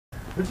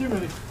Come on,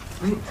 Maddie.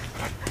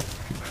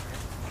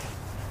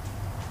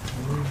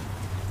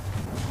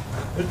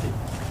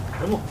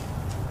 Come on.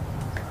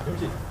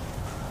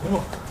 Come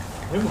on.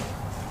 Come on.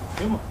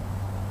 Come on.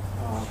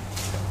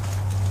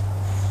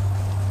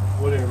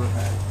 Whatever,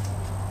 Maddie.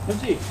 Come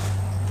see,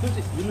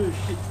 you little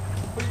shit.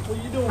 What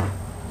are you doing?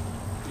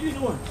 What are you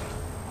doing?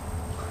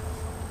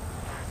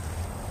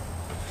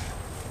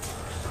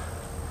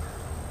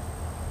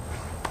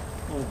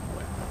 Oh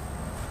boy.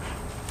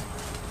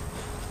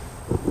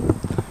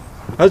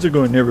 How's it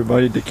going,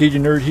 everybody? The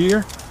Cajun Nerd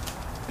here,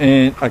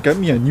 and I got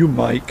me a new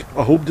mic.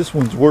 I hope this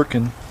one's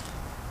working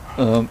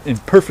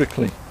and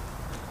perfectly,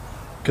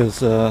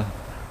 because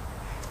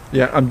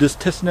yeah, I'm just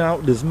testing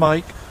out this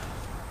mic.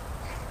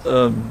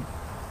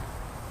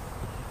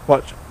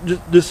 Watch,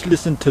 just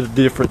listen to the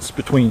difference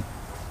between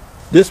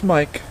this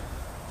mic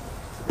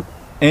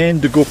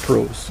and the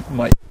GoPro's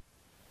mic.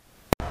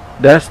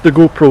 That's the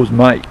GoPro's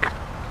mic.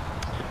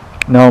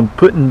 Now I'm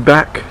putting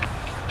back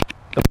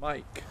the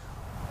mic.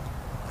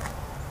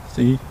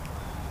 See,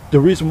 the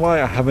reason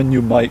why I have a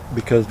new mic,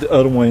 because the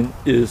other one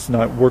is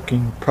not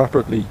working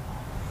properly,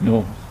 you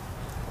know.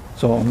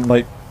 So I'm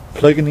like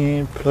plugging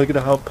in, plugging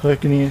out,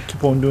 plugging in,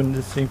 keep on doing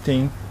the same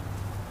thing.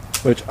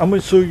 Which I'm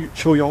going to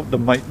show y'all the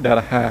mic that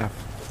I have.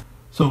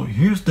 So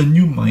here's the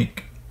new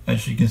mic.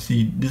 As you can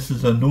see, this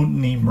is a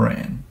no-name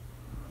brand,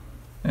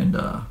 and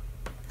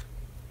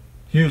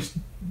here's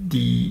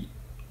the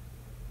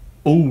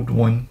old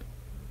one.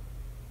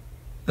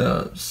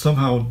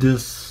 Somehow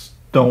this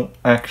don't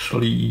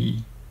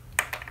actually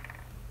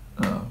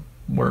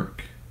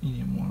work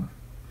anymore.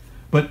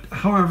 But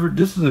however,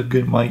 this is a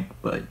good mic,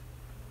 but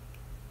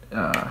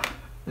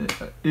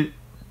it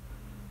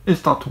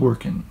stopped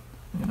working,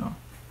 you know.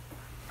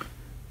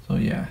 So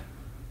yeah,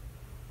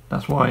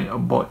 that's why I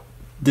bought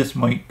this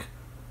mic,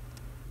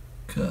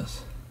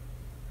 because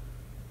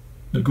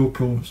the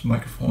GoPro's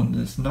microphone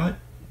is not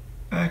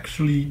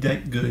actually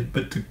that good,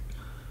 but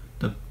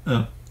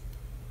the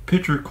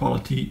picture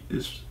quality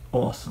is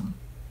awesome.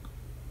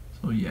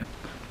 So yeah.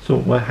 So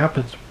what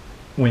happens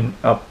when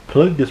I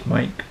plug this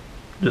mic?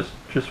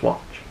 Just watch.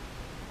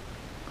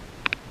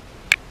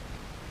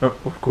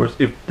 Of course,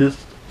 if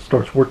this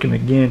starts working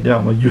again, then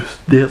I'm gonna use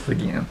this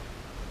again.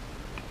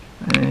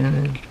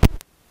 And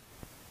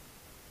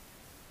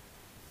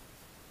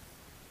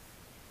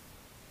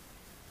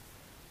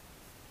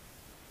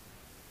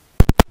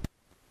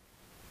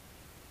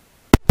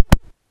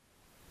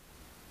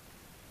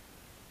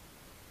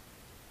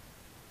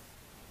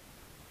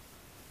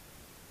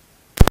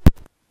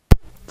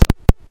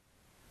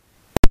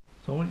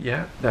so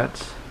yeah,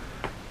 that's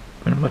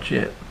pretty much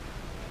it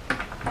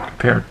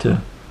compared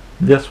to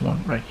this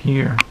one right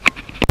here.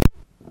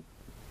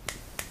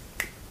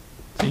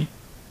 See?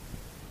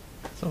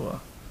 So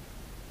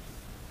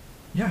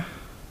yeah.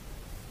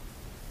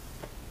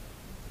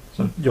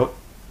 So y'all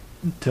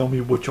tell me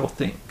what y'all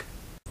think.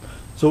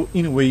 So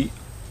anyway,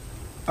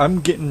 I'm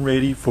getting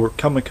ready for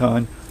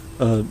Comic-Con.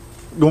 Going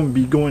to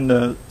be going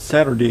to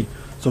Saturday,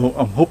 so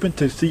I'm hoping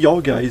to see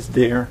y'all guys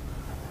there.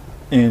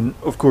 And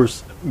of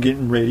course,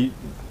 getting ready,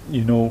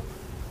 you know,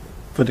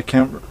 for the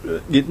camera,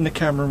 getting the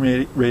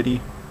camera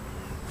ready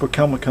for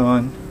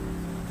Comic-Con,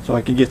 so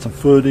I can get some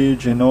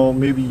footage and all.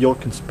 Maybe y'all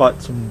can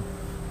spot some,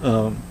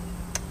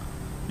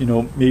 you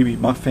know, maybe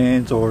my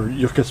fans, or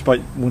you can spot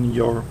one of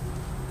your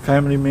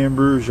family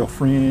members, your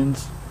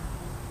friends,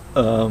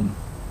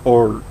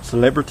 or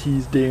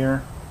celebrities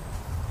there,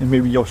 and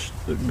maybe y'all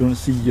gonna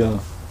see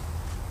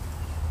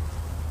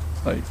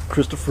like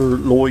Christopher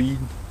Lloyd,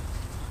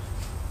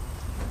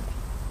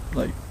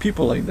 like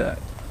people like that.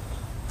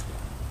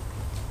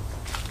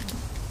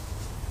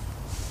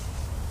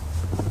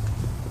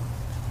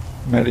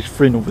 Maddie's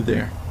friend over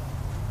there.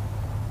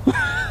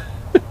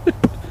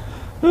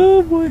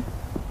 Oh boy,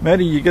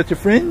 Maddie, you got your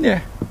friend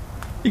there.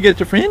 You got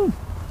your friend.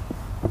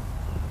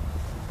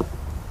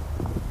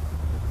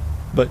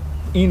 But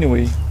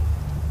anyway,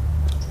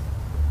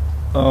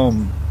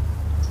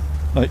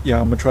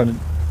 yeah, I'm gonna try to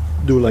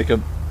do like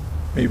a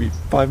maybe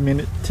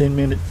 5-minute,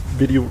 10-minute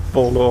video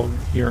vlog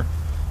here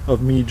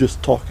of me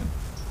just talking.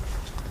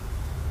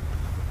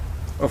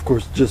 Of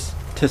course, just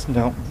testing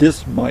out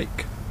this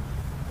mic.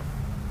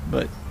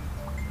 But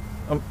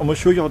I'm gonna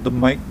show y'all the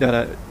mic that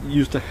I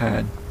used to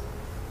had.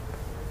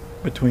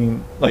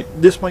 Between like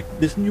this mic,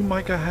 this new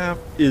mic I have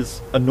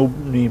is a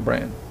no-name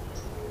brand.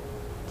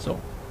 So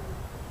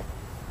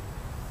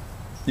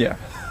yeah,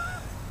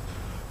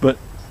 but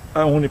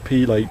I only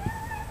paid like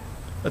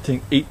I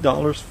think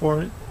 $8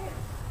 for it.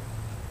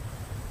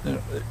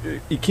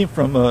 It came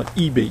from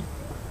eBay,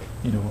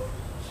 you know.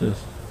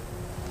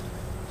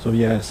 So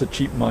yeah, it's a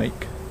cheap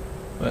mic,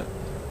 but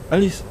at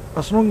least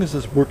as long as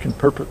it's working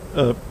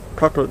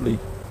properly.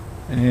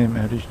 And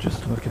Maddie's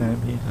just looking at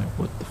me like,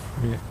 what the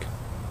frick?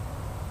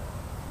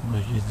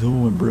 What you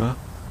doing, bruh?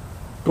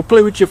 Go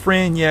play with your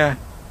friend, yeah.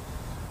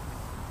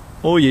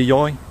 Oh yeah,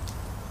 yoy.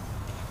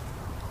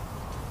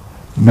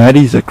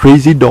 Maddie's a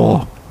crazy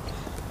doll.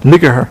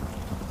 Look at her.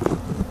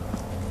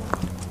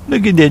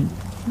 Look at that.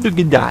 Look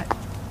at that.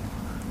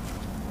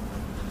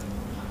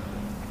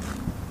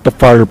 the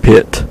fire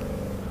pit.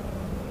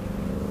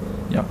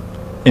 Yeah,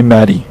 and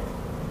Maddie.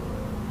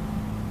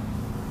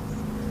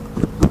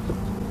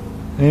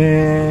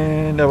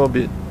 And that will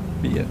be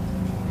it.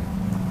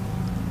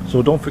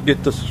 So don't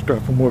forget to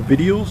subscribe for more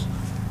videos.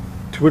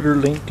 Twitter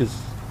link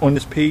is on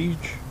this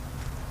page.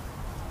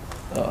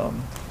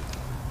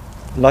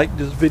 Like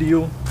this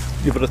video,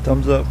 give it a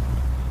thumbs up.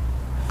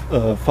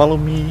 Follow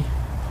me,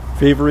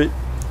 favorite.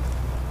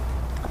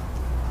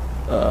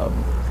 And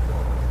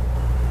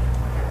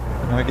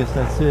I guess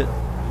that's it.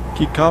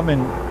 Keep calm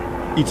and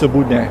eat some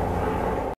boudin.